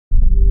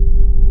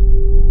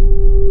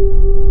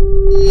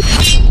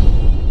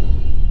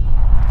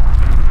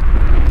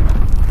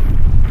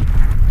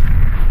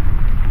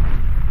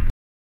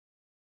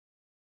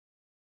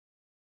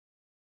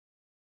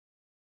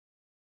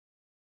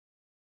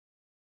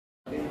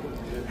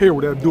Here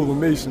with Abdullah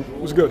Mason.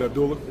 What's good,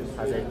 Abdullah?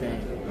 How's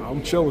everything?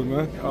 I'm chilling,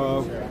 man.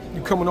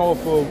 You coming off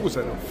of, what's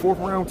that, a 4th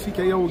round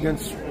TKO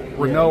against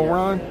Renell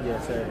Ryan?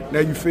 Yes, sir. Now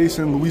you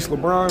facing Luis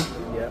LeBron,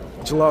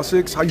 Yep. July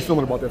 6th. How you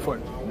feeling about that fight?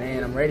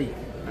 Man, I'm ready.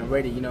 I'm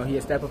ready. You know, he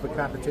a step up in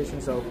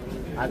competition, so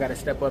I got to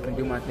step up and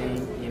do my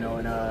thing, you know,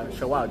 and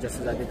show out just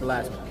as I did the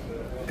last one.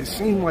 It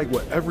seemed like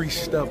with every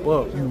step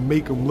up, you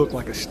make him look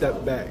like a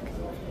step back,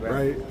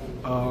 right?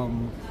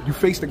 You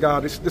faced a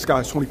guy, this guy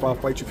has 25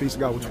 fights. You faced a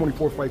guy with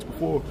 24 fights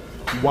before.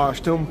 You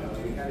watched him.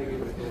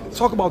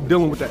 Talk about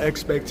dealing with the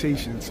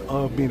expectations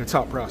of being a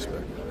top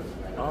prospect.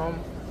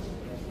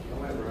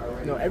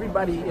 You know,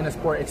 everybody in a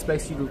sport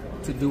expects you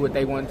to do what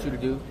they want you to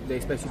do. They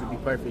expect you to be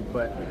perfect,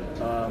 but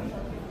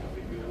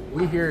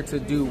we're here to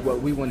do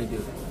what we want to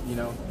do, you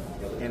know.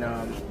 And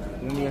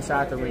when we're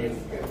inside the ring,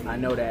 I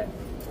know that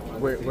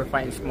we're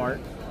fighting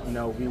smart. You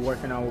know, we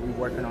working on what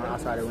we're working on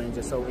outside the ring,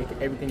 just so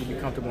everything can be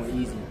comfortable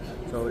and easy.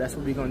 So that's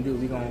what we're gonna do.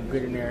 We're gonna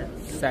get in there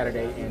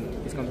Saturday, and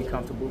it's gonna be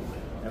comfortable,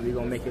 and we're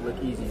gonna make it look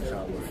easy,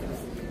 inshallah.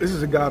 This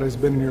is a guy that's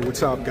been in here with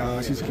top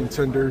guys. He's a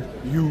contender.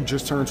 You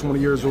just turned 20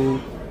 years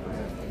old.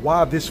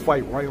 Why this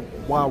fight?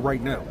 Why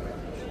right now?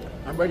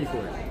 I'm ready for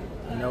it.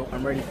 You know,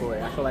 I'm ready for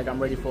it. I feel like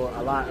I'm ready for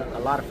a lot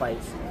of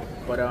fights.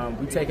 But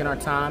we taking our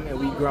time, and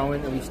we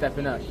growing, and we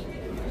stepping up.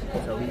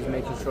 So we just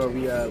making sure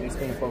we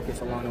staying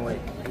focused along the way.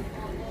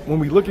 When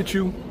we look at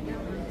you,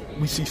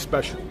 we see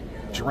special.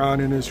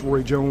 Jerron Ennis,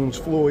 Roy Jones,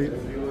 Floyd.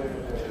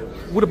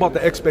 What about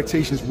the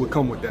expectations would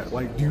come with that?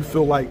 Like, do you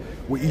feel like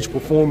with each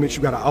performance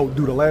you got to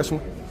outdo the last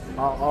one?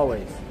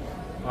 Always.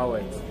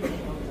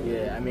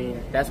 Yeah, I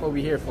mean, that's what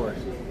we're here for.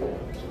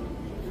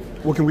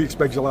 What can we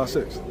expect July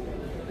 6th?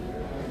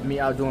 Me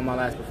outdoing my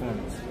last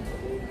performance.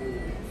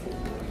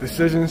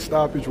 Decision,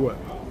 stoppage, what?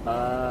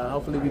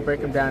 Hopefully we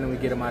break them down and we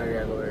get them out of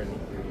there a little early.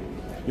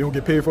 You don't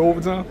get paid for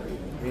overtime?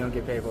 We don't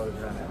get paid for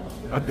overtime.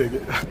 I dig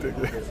it.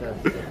 Yes, sir.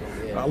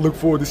 Yeah. I look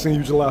forward to seeing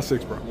you July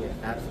 6th, bro. Yeah,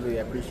 absolutely.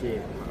 I appreciate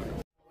it.